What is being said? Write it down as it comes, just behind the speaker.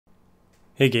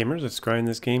Hey gamers, let's grind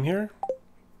this game here.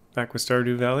 Back with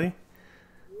Stardew Valley.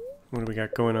 What do we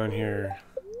got going on here?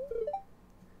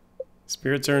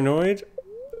 Spirits are annoyed.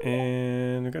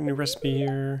 And we've got a new recipe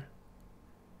here.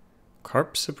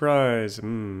 Carp surprise.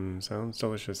 Sounds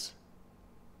delicious.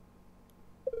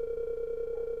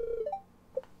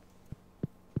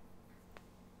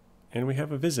 And we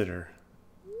have a visitor.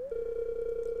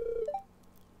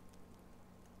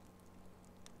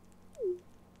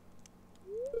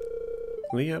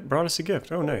 Leah brought us a gift.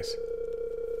 Oh, nice.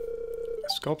 A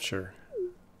sculpture.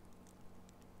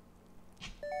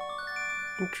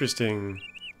 Interesting.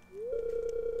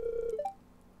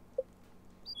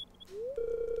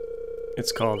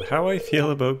 It's called How I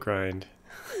Feel About Grind.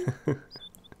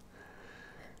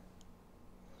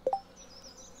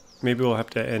 Maybe we'll have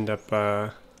to end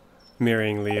up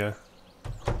marrying Leah.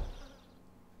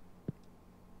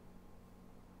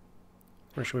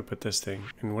 Where should we put this thing?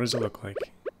 And what does it look like?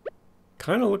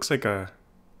 Kind of looks like a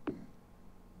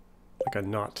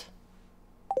knot.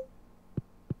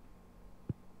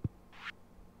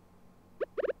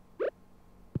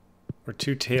 Or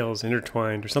two tails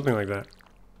intertwined or something like that.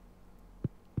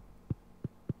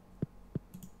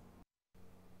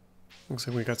 Looks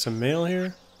like we got some mail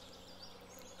here.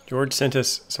 George sent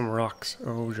us some rocks.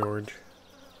 Oh, George.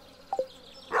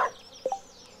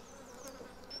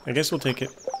 I guess we'll take it.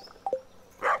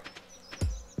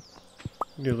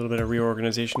 Do a little bit of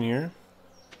reorganization here.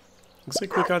 Looks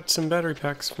like we got some battery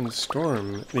packs from the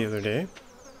storm the other day.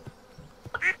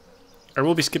 I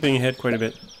will be skipping ahead quite a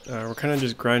bit. We're kind of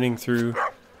just grinding through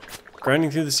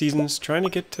the seasons, trying to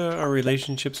get our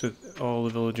relationships with all the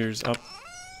villagers up.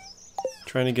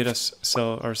 Trying to get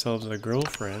ourselves a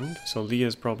girlfriend. So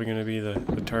Leah's probably going to be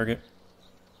the target.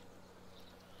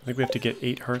 I think we have to get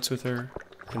 8 hearts with her,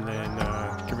 and then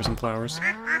give her some flowers.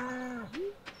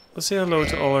 Let's say hello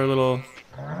to all our little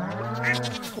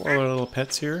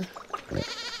pets here.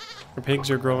 Our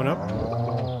pigs are growing up.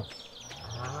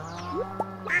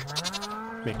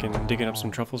 Digging up some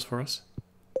truffles for us.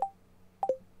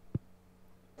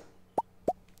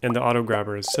 And the auto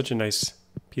grabber is such a nice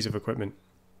piece of equipment.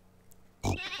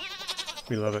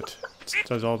 We love it. It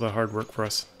does all the hard work for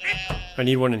us. I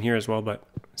need one in here as well, but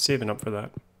saving up for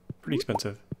that. Pretty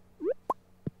expensive.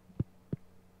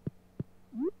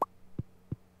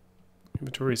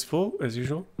 Inventory is full, as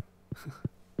usual.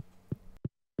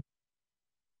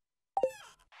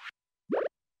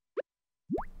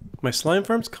 My slime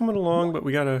farm's coming along, but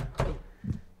we gotta...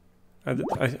 I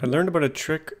learned about a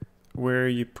trick where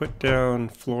you put down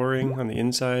flooring on the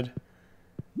inside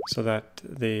so that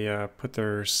they put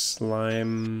their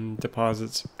slime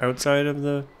deposits outside of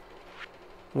the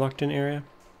locked-in area.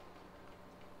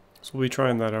 So we'll be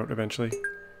trying that out eventually.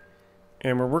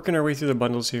 And we're working our way through the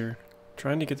bundles here.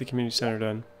 Trying to get the community center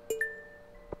done.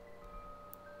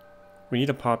 We need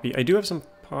a poppy. I do have some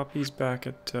poppies back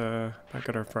at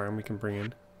our farm we can bring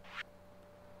in.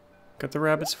 Got the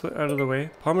rabbit's foot out of the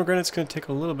way. Pomegranate's going to take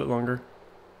a little bit longer.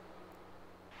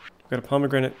 We've got a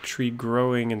pomegranate tree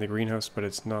growing in the greenhouse, but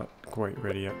it's not quite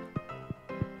ready yet.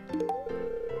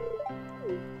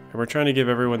 And we're trying to give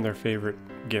everyone their favorite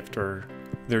gift, or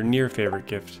their near favorite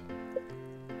gift.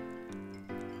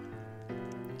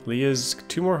 Leah's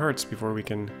 2 more hearts before we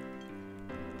can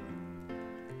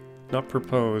not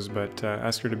propose, but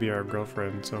ask her to be our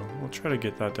girlfriend, so we'll try to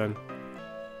get that done.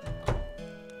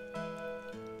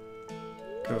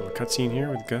 Got a little cutscene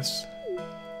here with Gus.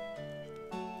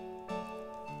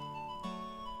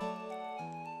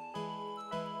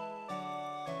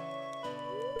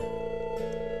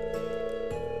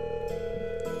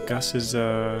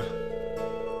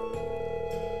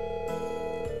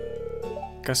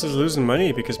 Gus is losing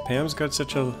money because Pam's got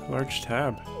such a large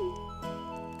tab.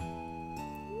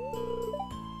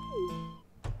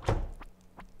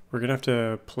 We're gonna have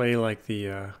to play like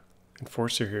the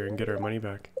enforcer here and get our money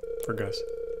back for Gus.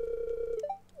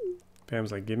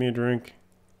 Pam's like, give me a drink.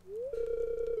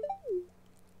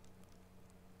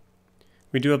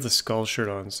 We do have the skull shirt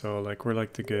on, so like we're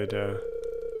like the good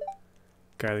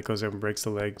guy that goes out and breaks the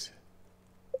legs.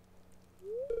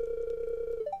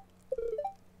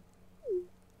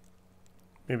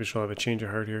 Maybe she'll have a change of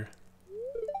heart here.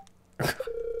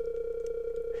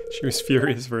 She was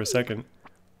furious for a second.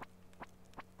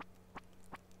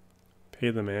 Pay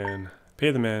the man.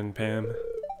 Pay the man, Pam.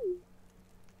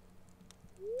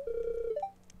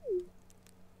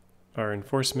 Our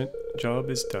enforcement job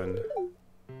is done.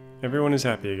 Everyone is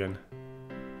happy again.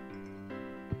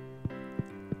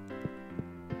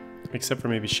 Except for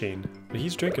maybe Shane. But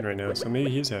he's drinking right now, so maybe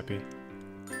he's happy.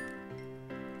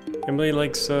 Emily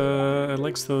likes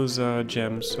those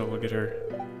gems, so we'll give her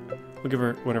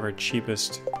one of our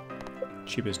cheapest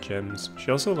cheapest gems.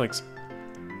 She also likes...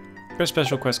 We've got a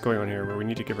special quest going on here where we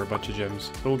need to give her a bunch of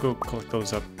gems. So we'll go collect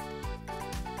those up.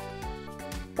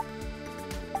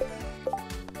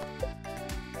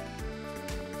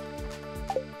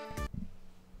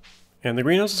 And the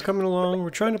greenhouse is coming along. We're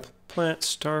trying to plant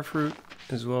starfruit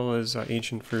as well as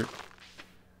ancient fruit.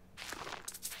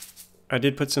 I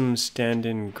did put some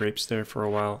stand-in grapes there for a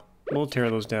while. We'll tear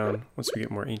those down once we get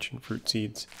more ancient fruit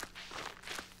seeds.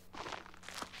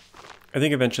 I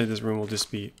think eventually this room will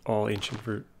just be all ancient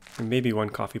fruit. And maybe one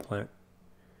coffee plant.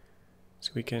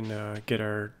 So we can get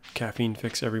our caffeine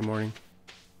fix every morning.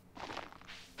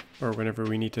 Or whenever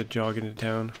we need to jog into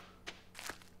town.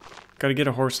 Gotta get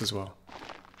a horse as well.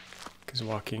 Because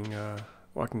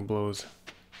walking blows.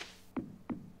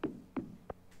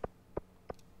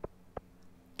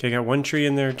 Okay, got one tree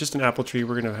in there, just an apple tree.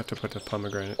 We're gonna have to put a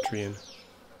pomegranate tree in.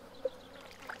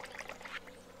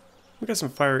 We got some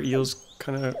fire eels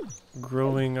kind of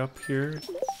growing up here,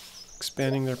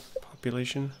 expanding their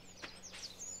population.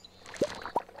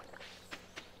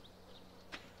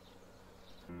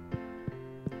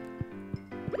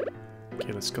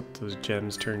 Okay, let's get those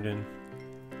gems turned in.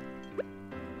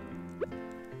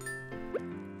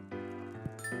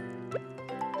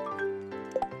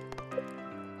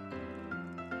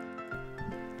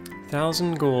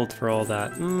 $1,000 gold for all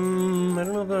that. I don't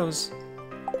know if that was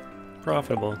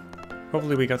profitable.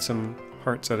 Hopefully we got some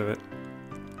hearts out of it.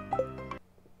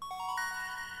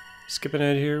 Skipping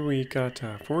ahead here, we got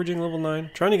foraging level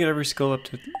 9. Trying to get every skill up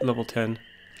to level 10.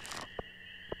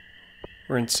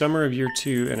 We're in summer of year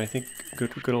 2, and I think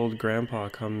good old grandpa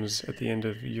comes at the end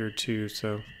of year 2,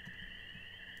 so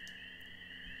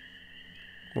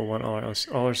we'll want all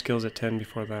our skills at 10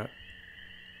 before that.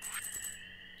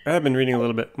 I have been reading a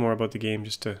little bit more about the game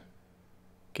just to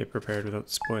get prepared without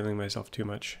spoiling myself too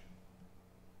much.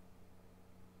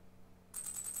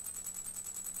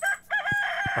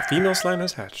 A female slime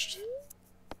has hatched.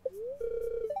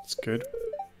 That's good.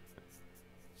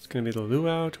 It's gonna be the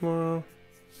luau tomorrow.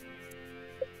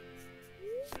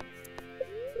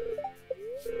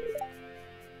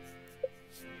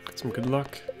 Got some good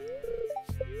luck.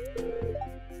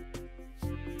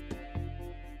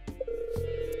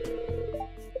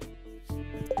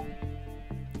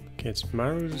 Okay, it's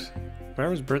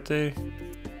Maru's birthday.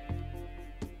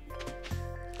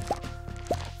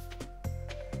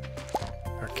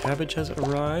 Our cabbage has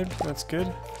arrived. That's good.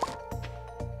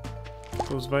 Get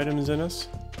those vitamins in us.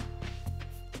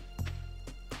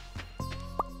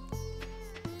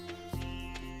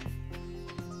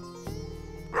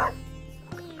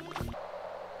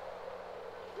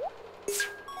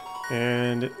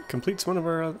 And it completes one of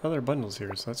our other bundles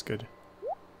here, so that's good.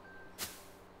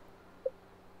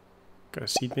 Got a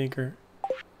seed maker.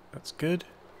 That's good.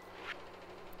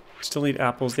 Still need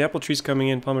apples. The apple tree's coming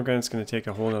in. Pomegranate's going to take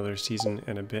a whole other season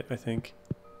and a bit, I think.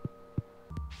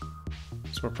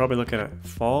 So we're probably looking at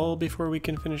fall before we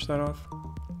can finish that off.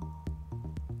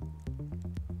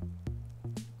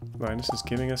 Linus is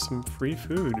giving us some free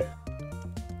food.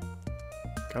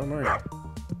 Calamari.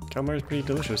 Calamari is pretty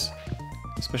delicious.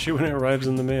 Especially when it arrives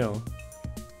in the mail.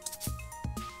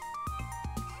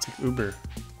 It's like Uber.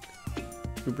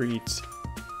 Uber Eats.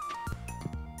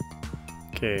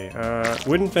 Okay,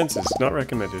 wooden fences, not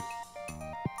recommended.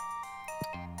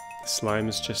 The slime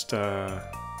is just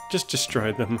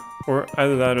destroyed them. Or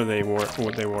either that or they wore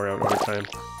out over time.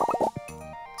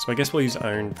 So I guess we'll use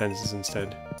iron fences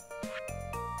instead.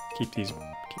 Keep these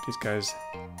guys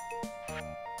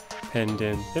penned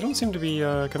in. They don't seem to be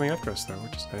coming after us though,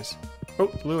 which is nice. Oh,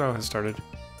 the luau has started.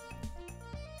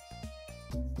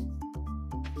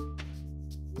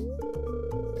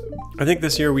 I think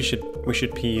this year we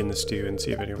should pee in the stew and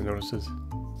see if anyone notices.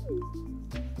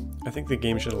 I think the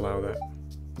game should allow that.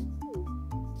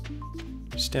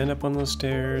 Stand up on those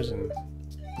stairs and...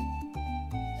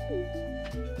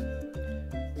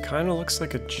 Kinda looks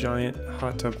like a giant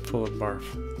hot tub full of barf.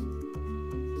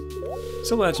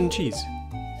 Still add some cheese.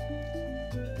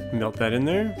 Melt that in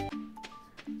there.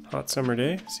 Hot summer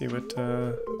day. See what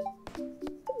the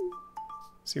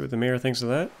mayor thinks of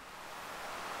that.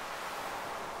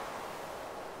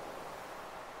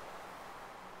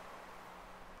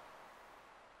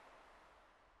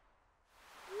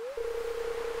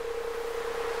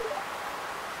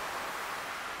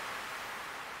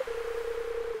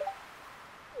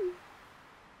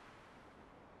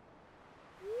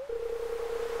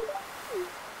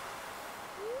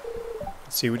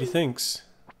 Let's see what he thinks.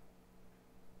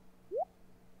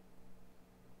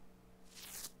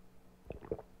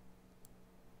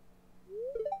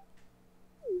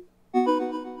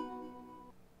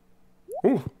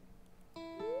 Ooh.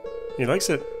 He likes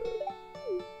it.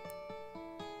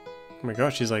 Oh my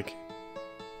gosh, he's like...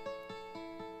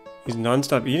 He's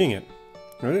non-stop eating it.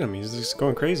 Look at him, he's just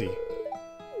going crazy.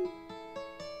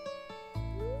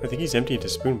 I think he's emptied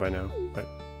his spoon by now, but...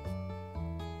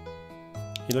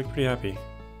 He looked pretty happy.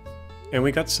 And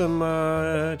we got some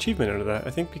achievement out of that,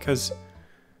 I think because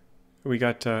we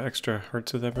got extra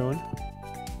hearts with everyone.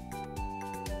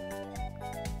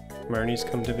 Marnie's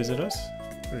come to visit us.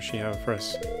 What does she have for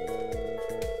us?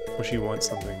 Oh, she wants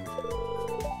something.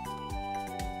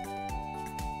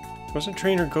 Wasn't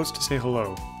train her goats to say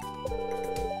hello.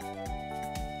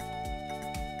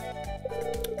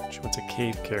 She wants a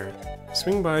cave carrot.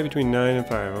 Swing by between 9 and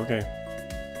 5.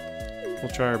 Okay.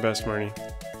 We'll try our best, Marnie.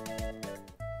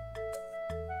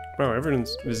 Wow,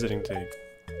 everyone's visiting today.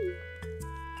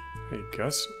 Hey,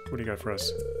 Gus, what do you got for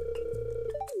us?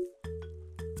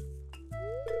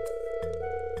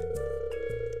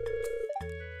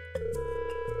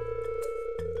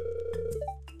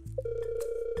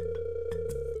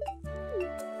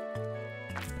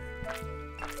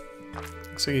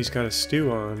 Looks like he's got a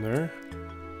stew on there.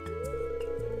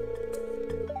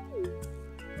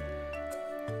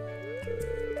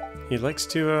 He likes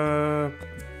to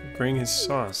bring his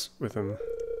sauce with him.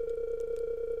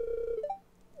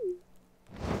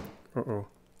 Uh-oh.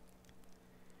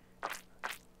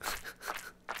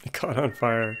 It caught on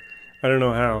fire. I don't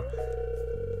know how.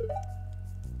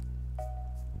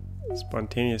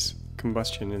 Spontaneous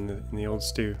combustion in the old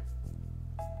stew.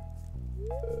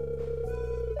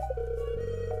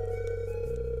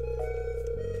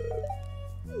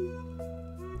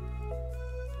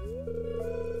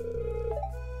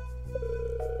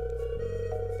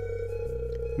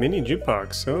 Mini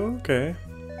jukebox, oh, okay.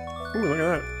 Ooh, look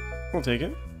at that. We'll take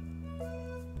it.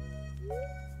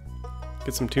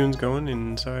 Get some tunes going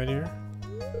inside here.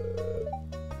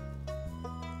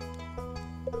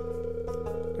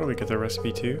 Oh, we get the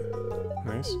recipe too.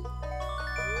 Nice.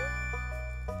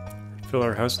 Fill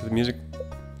our house with music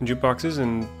and jukeboxes,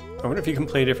 and I wonder if you can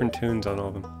play different tunes on all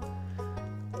of them.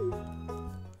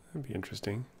 That'd be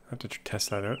interesting. I'll have to test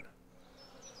that out.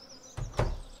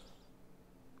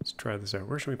 Let's try this out.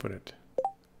 Where should we put it?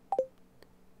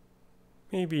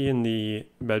 Maybe in the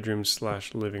bedroom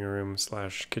 / living room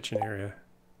 / kitchen area.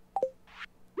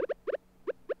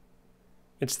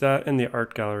 It's that and the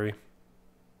art gallery.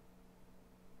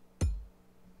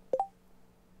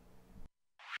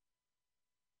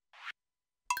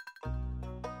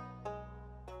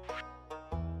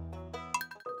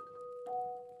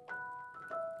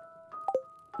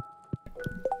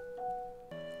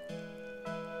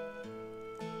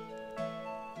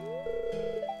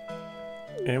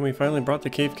 And we finally brought the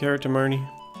cave carrot to Marnie.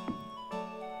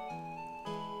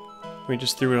 We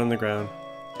just threw it on the ground.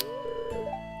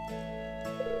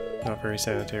 Not very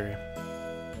sanitary.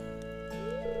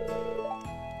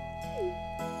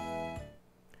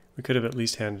 We could have at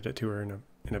least handed it to her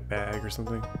in a bag or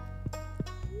something.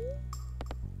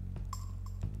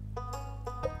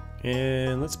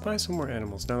 And let's buy some more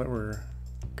animals now that we're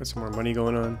got some more money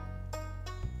going on.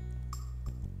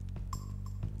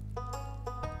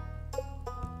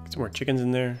 Get some more chickens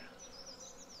in there.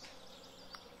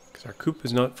 Because our coop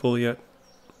is not full yet.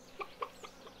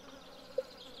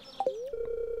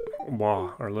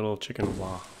 Wah, our little chicken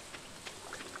wah.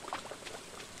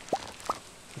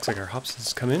 Looks like our hops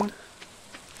has come in.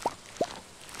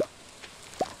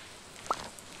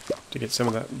 To get some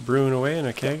of that brewing away in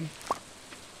a keg.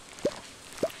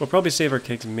 We'll probably save our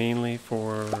kegs mainly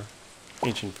for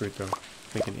ancient fruit though.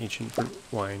 Make an ancient fruit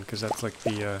wine, because that's like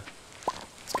the,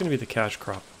 it's going to be the cash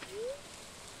crop.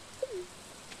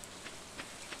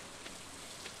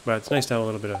 But it's nice to have a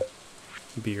little bit of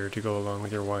beer to go along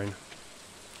with your wine.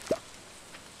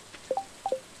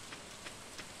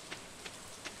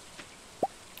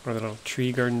 Our little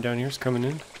tree garden down here is coming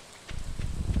in.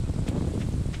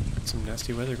 Got some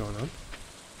nasty weather going on.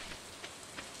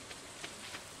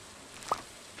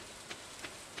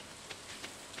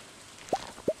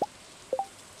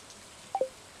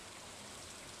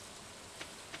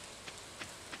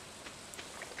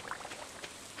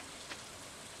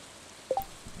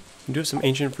 We do have some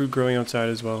ancient fruit growing outside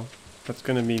as well. That's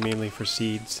going to be mainly for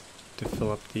seeds to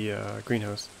fill up the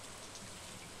greenhouse.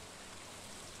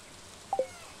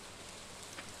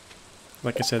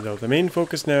 Like I said though, the main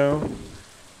focus now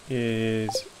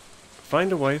is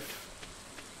find a wife,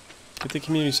 get the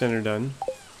community center done,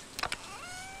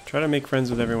 try to make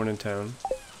friends with everyone in town,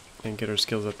 and get our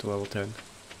skills up to level 10.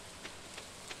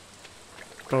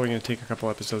 Probably going to take a couple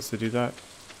episodes to do that,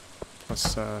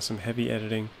 plus some heavy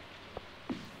editing.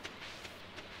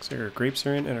 Looks like our grapes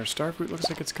are in, and our starfruit looks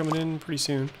like it's coming in pretty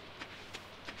soon.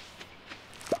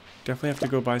 Definitely have to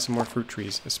go buy some more fruit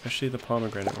trees, especially the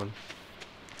pomegranate one.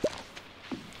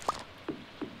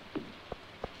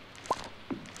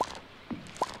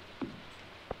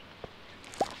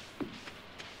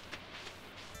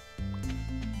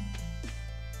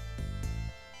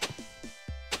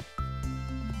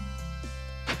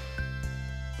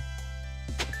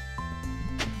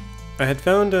 I had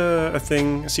found a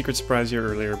thing, a secret surprise here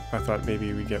earlier. I thought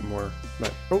maybe we'd get more,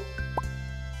 but oh!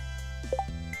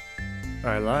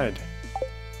 I lied.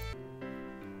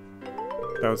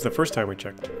 That was the first time we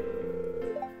checked.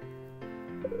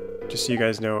 Just so you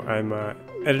guys know, I'm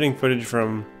editing footage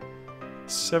from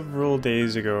several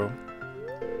days ago.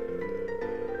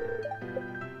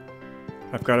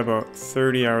 I've got about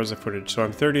 30 hours of footage, so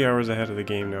I'm 30 hours ahead of the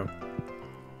game now.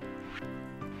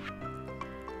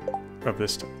 Of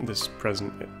this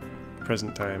present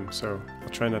time, so I'll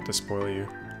try not to spoil you.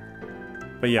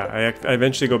 But yeah, I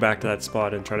eventually go back to that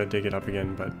spot and try to dig it up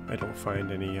again, but I don't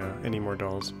find any more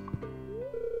dolls.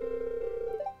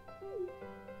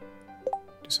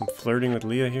 Do some flirting with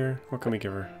Leah here. What can we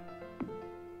give her?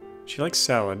 She likes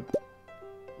salad,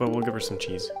 but we'll give her some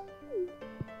cheese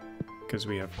because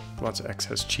we have lots of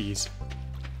excess cheese.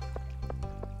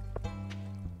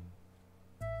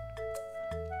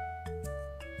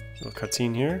 Little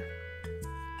cutscene here.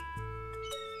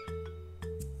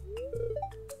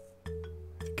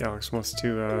 I think Alex wants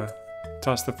to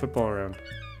toss the football around.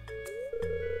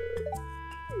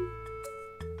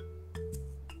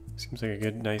 Seems like a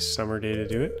good, nice summer day to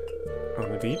do it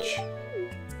on the beach.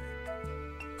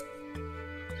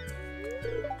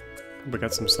 We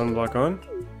got some sunblock on.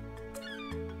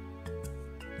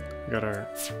 We got our...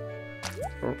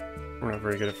 Oh, we're not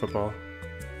very good at football.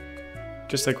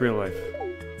 Just like real life.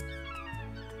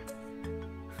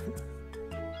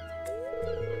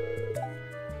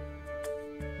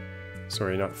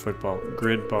 Sorry, not football.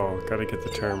 Grid ball. Gotta get the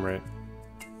term right.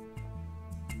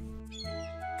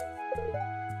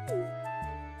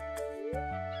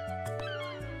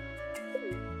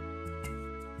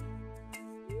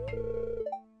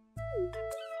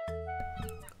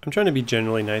 I'm trying to be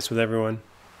generally nice with everyone,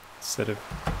 instead of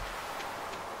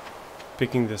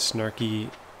picking the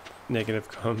snarky, negative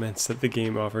comments that the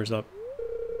game offers up.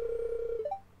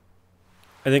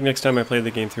 I think next time I play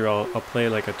the game through, I'll play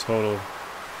like a total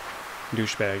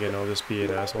douchebag and I'll just be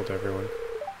an asshole to everyone.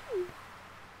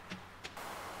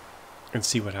 And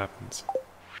see what happens.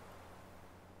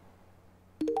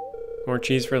 More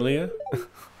cheese for Leah?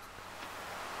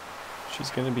 She's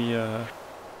gonna be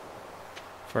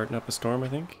farting up a storm, I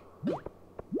think.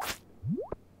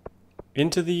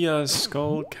 Into the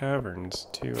Skull Caverns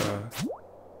to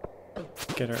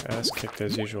get our ass kicked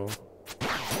as usual.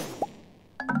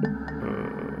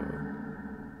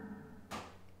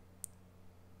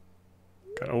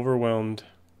 Got overwhelmed.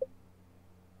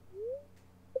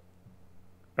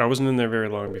 I wasn't in there very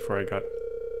long before I got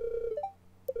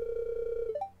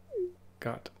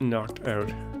knocked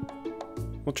out.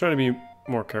 We'll try to be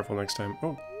more careful next time.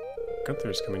 Oh,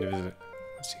 Gunther's coming to visit.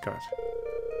 What's he got?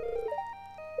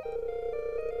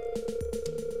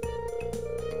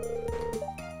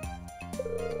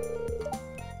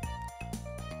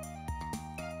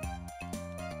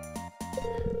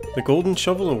 The Golden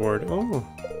Shovel Award. Oh.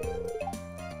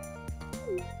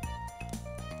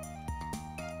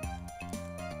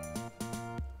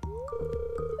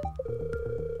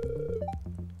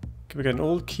 Okay, we got an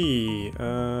old key.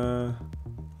 A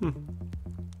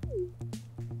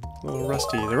little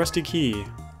rusty. The rusty key.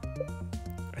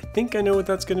 I think I know what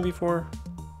that's going to be for.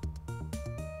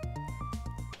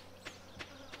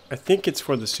 I think it's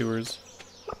for the sewers.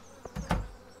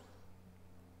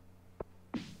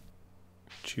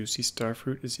 Juicy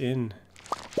starfruit is in.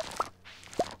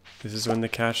 This is when the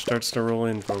cash starts to roll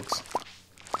in, folks.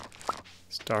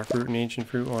 Starfruit and ancient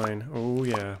fruit wine. Oh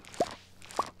yeah.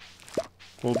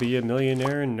 We'll be a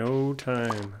millionaire in no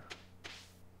time.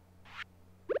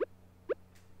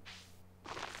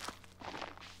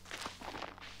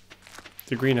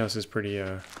 The greenhouse is pretty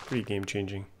game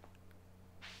changing.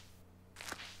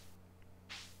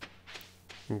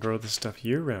 You can grow this stuff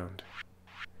year round.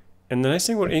 And the nice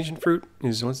thing about ancient fruit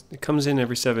is once it comes in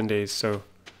every 7 days, so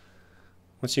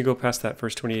once you go past that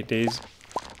first 28 days,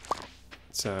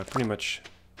 it's pretty much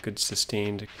good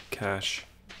sustained cash.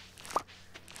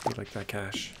 You like that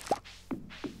cash.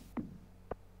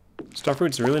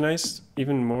 Starfruit's really nice,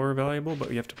 even more valuable, but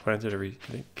you have to plant it every,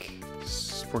 I think,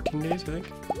 14 days, I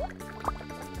think.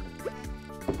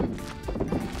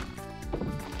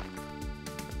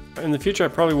 In the future, I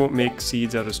probably won't make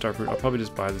seeds out of starfruit. I'll probably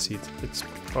just buy the seeds. It's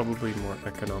probably more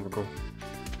economical.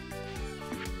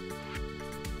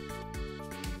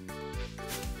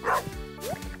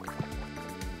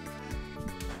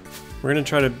 We're gonna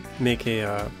try to make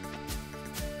a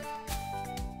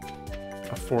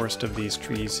forest of these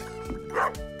trees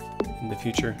in the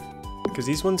future, because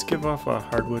these ones give off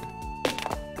hardwood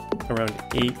around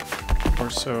 8 or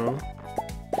so.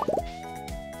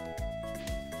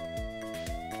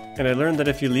 And I learned that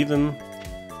if you leave them,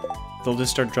 they'll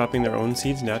just start dropping their own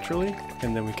seeds naturally,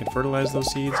 and then we can fertilize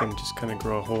those seeds and just kind of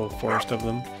grow a whole forest of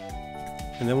them.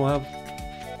 And then we'll have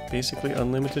basically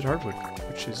unlimited hardwood,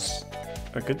 which is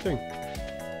a good thing.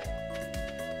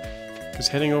 Because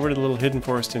heading over to the little hidden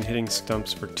forest and hitting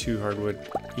stumps for 2 hardwood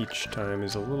each time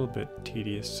is a little bit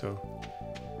tedious, so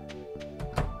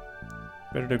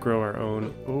better to grow our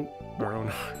own. Oh, our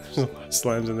own. There's a lot of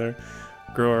slimes in there.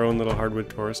 Grow our own little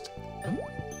hardwood forest.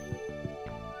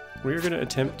 We are going to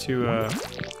attempt to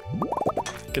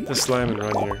get the slime and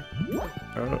run here.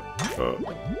 Oh,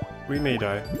 we may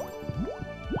die.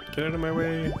 Get out of my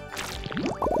way.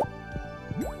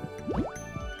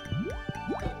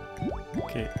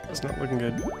 Okay, it's not looking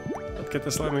good. Get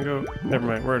the slime and go. Never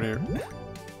mind, we're out of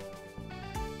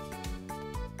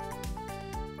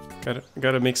here.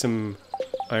 Gotta make some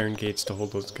iron gates to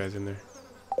hold those guys in there.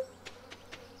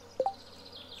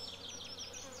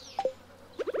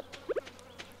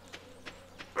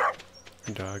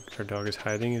 Our dog is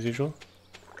hiding as usual.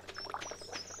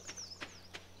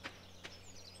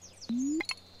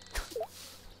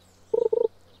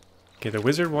 Okay, the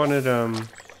wizard wanted,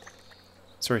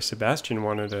 sorry, Sebastian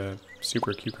wanted a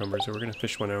super cucumber, so we're gonna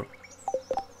fish one out.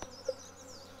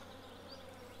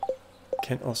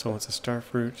 Kent also wants a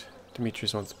starfruit.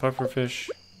 Demetrius wants a pufferfish.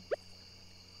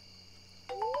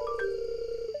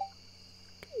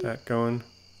 Get that going.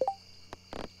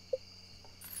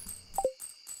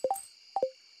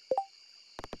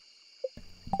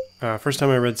 First time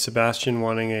I read Sebastian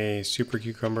wanting a super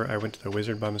cucumber, I went to the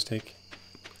wizard by mistake.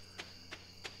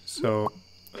 So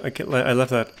I left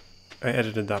that, I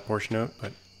edited that portion out,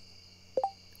 but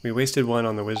we wasted one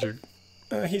on the wizard.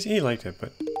 He liked it,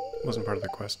 but it wasn't part of the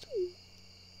quest.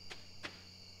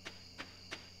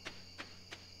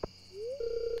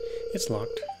 It's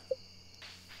locked.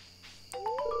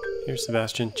 Here's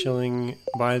Sebastian chilling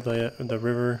by the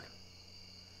river.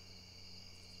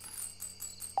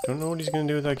 Don't know what he's going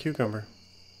to do with that cucumber.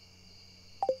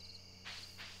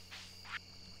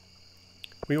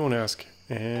 We won't ask.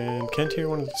 And Kent here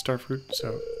wanted the starfruit,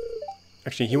 so...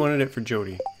 Actually, he wanted it for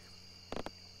Jody.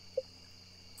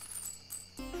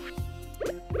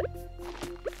 Okay,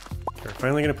 we're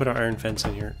finally going to put our iron fence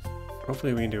in here.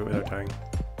 Hopefully we can do it without dying.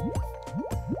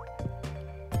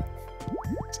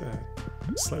 It's a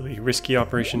slightly risky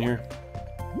operation here.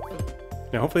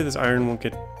 Now hopefully this iron won't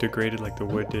get degraded like the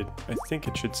wood did. I think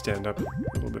it should stand up a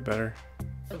little bit better.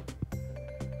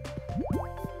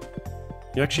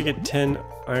 You actually get 10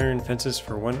 iron fences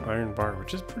for 1 iron bar,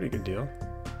 which is a pretty good deal,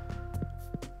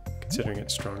 considering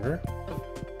it's stronger.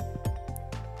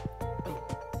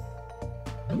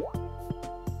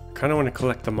 Kind of want to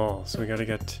collect them all, so we got to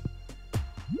get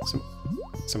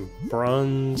some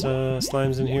bronze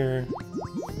slimes in here.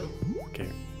 Okay,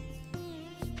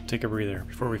 take a breather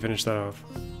before we finish that off.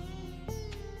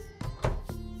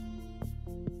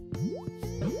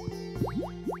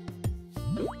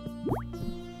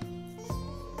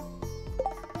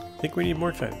 I think we need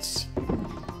more fence.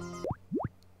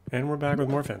 And we're back with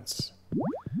more fence.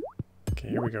 Okay,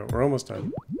 here we go. We're almost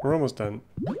done. We're almost done.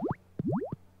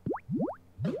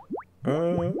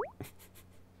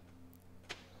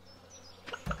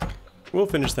 We'll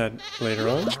finish that later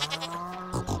on.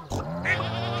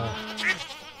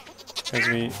 As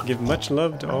we give much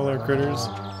love to all our critters.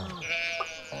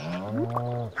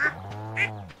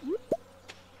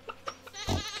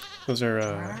 Those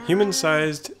are human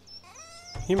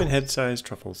head-sized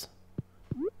truffles.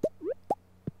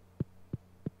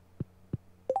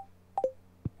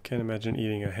 Can't imagine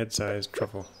eating a head-sized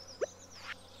truffle.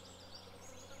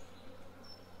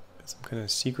 Got some kind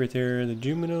of secret there. The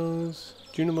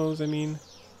Junimos, I mean.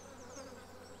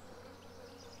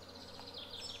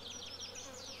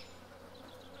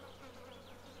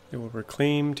 They will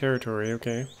reclaim territory,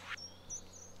 okay.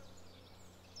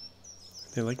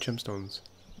 They like gemstones.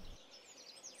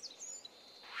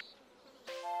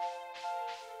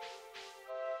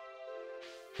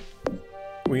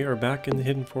 We are back in the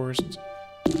hidden forest.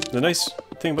 The nice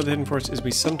thing about the hidden forest is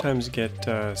we sometimes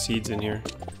get seeds in here.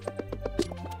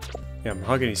 Yeah,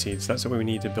 mahogany seeds. That's what we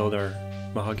need to build our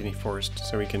mahogany forest,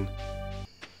 so we can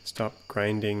stop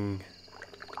grinding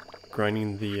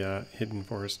the hidden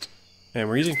forest. And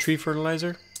we're using tree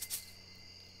fertilizer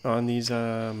on these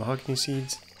mahogany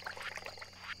seeds,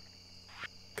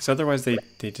 because otherwise they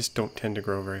just don't tend to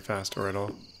grow very fast or at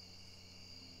all.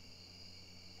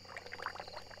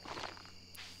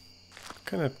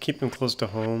 kind of keep them close to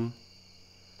home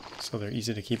so they're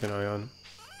easy to keep an eye on.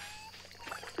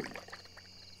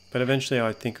 But eventually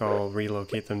I think I'll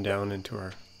relocate them down into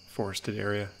our forested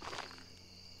area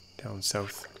down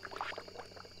south.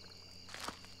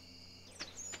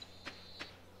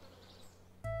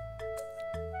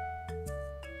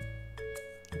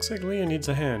 Looks like Leah needs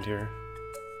a hand here.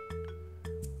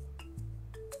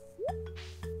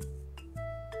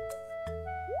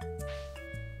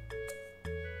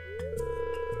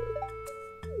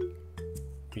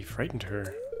 We frightened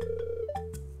her.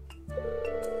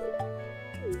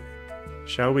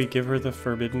 Shall we give her the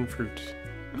forbidden fruit?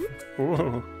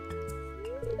 Whoa.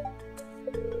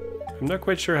 I'm not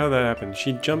quite sure how that happened.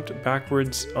 She jumped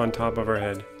backwards on top of our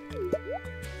head.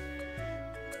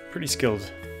 Pretty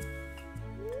skilled.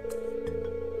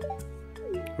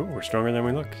 Ooh, we're stronger than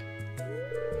we look.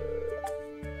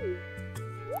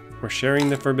 We're sharing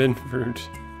the forbidden fruit.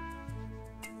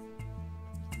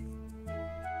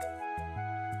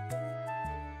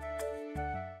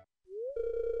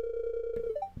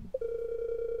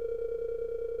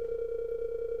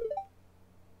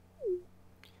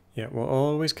 Yeah, we'll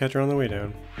always catch her on the way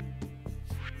down.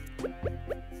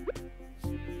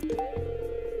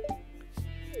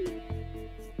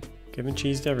 Giving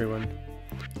cheese to everyone.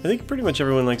 I think pretty much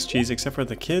everyone likes cheese except for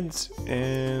the kids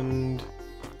and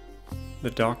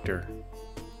the doctor.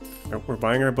 Oh, we're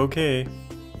buying our bouquet.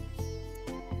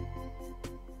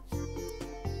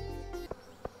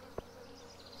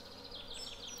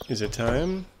 Is it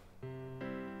time?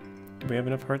 Do we have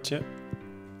enough hearts yet?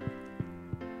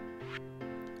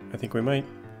 I think we might.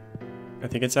 I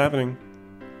think it's happening.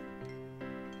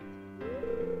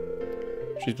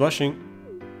 She's blushing.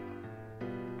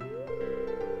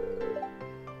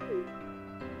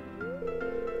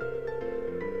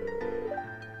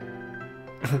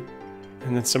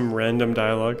 And then some random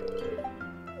dialogue.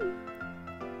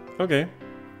 Okay.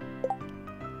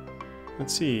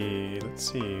 Let's see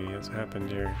what's happened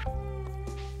here.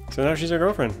 So now she's our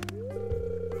girlfriend.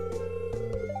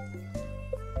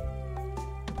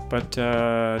 But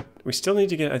we still need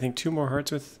to get, I think, 2 more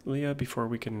hearts with Leah before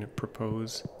we can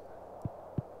propose.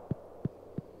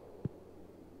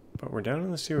 But we're down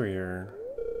in the sewer here.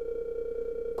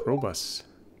 Krobus.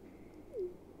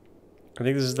 I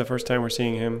think this is the first time we're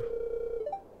seeing him.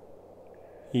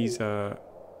 He's a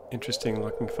interesting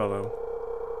looking fellow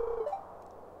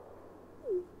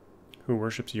who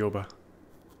worships Yoba.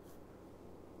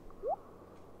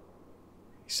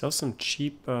 He sells some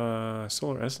cheap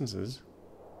solar essences,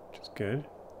 which is good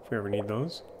if we ever need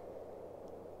those.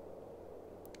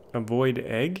 A void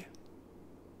egg,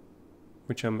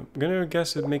 which I'm gonna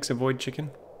guess it makes a void chicken.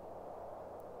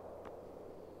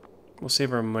 We'll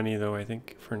save our money though, I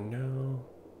think, for now.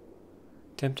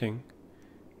 Tempting.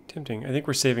 Tempting. I think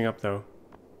we're saving up though.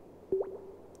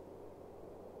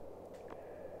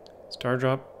 Star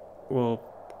drop, we'll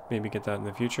maybe get that in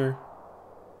the future.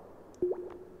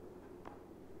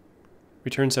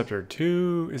 Return scepter,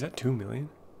 is that 2 million?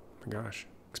 Oh my gosh,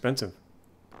 expensive.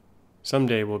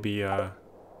 Someday we'll be that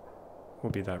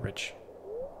rich.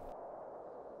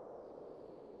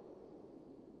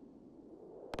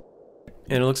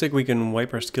 And it looks like we can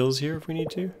wipe our skills here if we need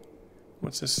to.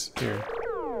 What's this here?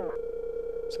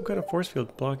 Some kind of force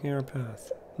field blocking our path.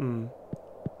 Yeah,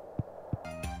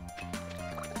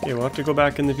 we'll have to go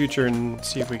back in the future and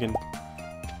see if we can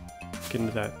get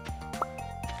into that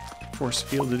force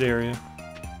fielded area.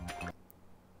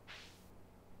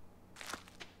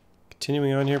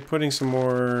 Continuing on here, putting some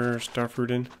more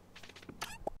starfruit in.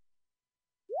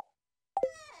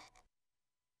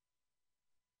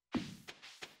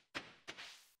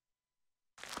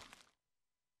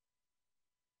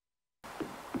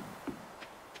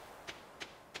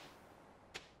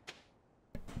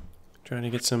 Trying to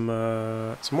get some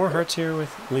more hearts here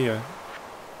with Leah.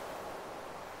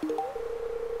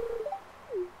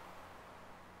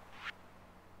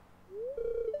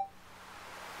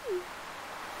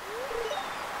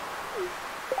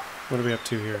 What are we up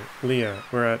to here? Leah,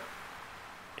 we're at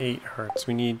 8 hearts.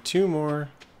 We need 2 more.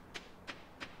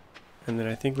 And then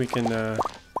I think we can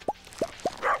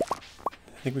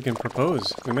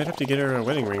propose. We might have to get her a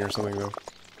wedding ring or something though.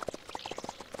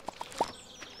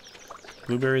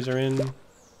 Blueberries are in. We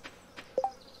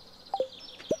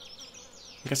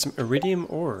got some iridium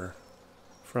ore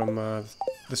from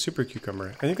the super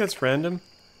cucumber. I think that's random.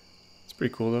 It's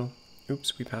pretty cool though.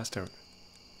 Oops, we passed out.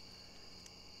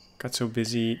 Got so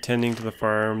busy tending to the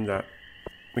farm that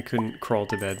we couldn't crawl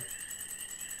to bed.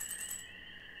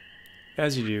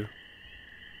 As you do.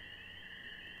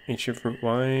 Ancient fruit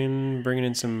wine, bringing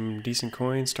in some decent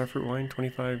coins. Starfruit wine,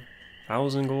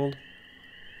 25,000 gold.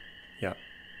 Yeah.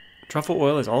 Truffle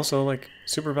oil is also like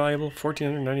super valuable.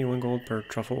 1,491 gold per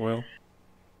truffle oil.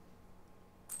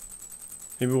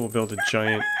 Maybe we'll build a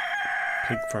giant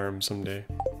pig farm someday.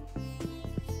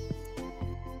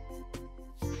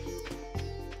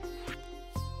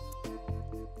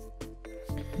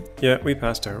 Yeah, we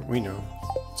passed out. We know.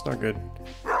 It's not good.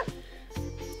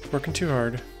 Working too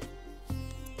hard.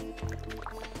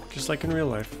 Just like in real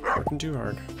life. Working too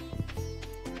hard.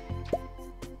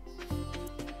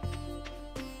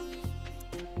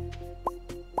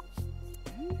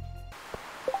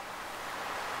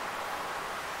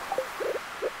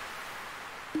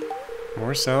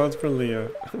 More salads for Leah.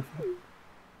 Okay,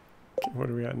 what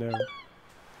are we at now?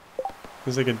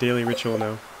 This is like a daily ritual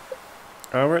now.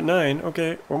 We're at 9.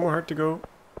 Okay, one more heart to go.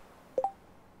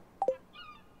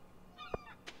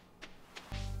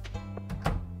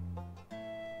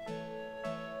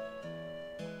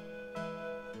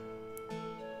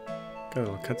 Got a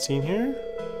little cutscene here.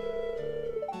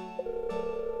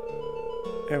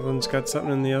 Evelyn's got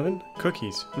something in the oven.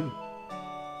 Cookies.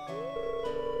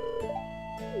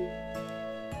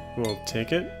 We'll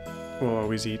take it. We'll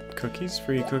always eat cookies.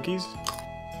 Free cookies.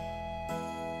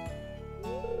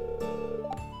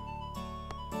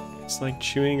 It's like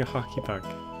chewing a hockey puck.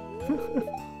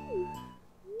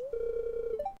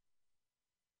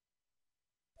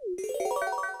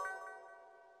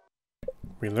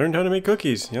 We learned how to make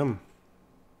cookies. Yum.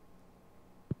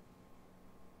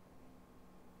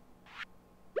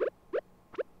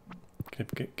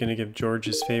 Gonna give George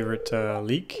his favorite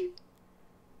leek.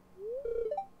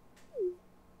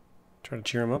 Try to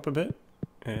cheer him up a bit.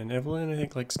 And Evelyn, I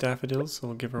think, likes daffodils, so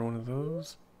we'll give her one of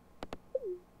those.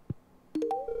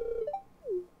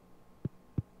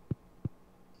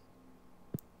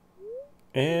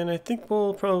 And I think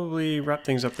we'll probably wrap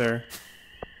things up there.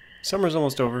 Summer's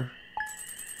almost over.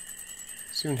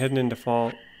 Soon heading into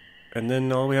fall. And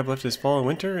then all we have left is fall and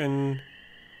winter, and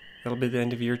that'll be the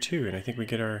end of year 2. And I think we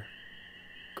get our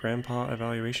grandpa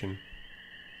evaluation.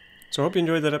 So I hope you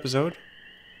enjoyed that episode.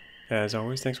 As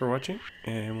always, thanks for watching,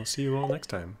 and we'll see you all next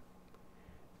time.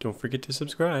 Don't forget to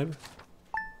subscribe.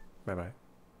 Bye-bye.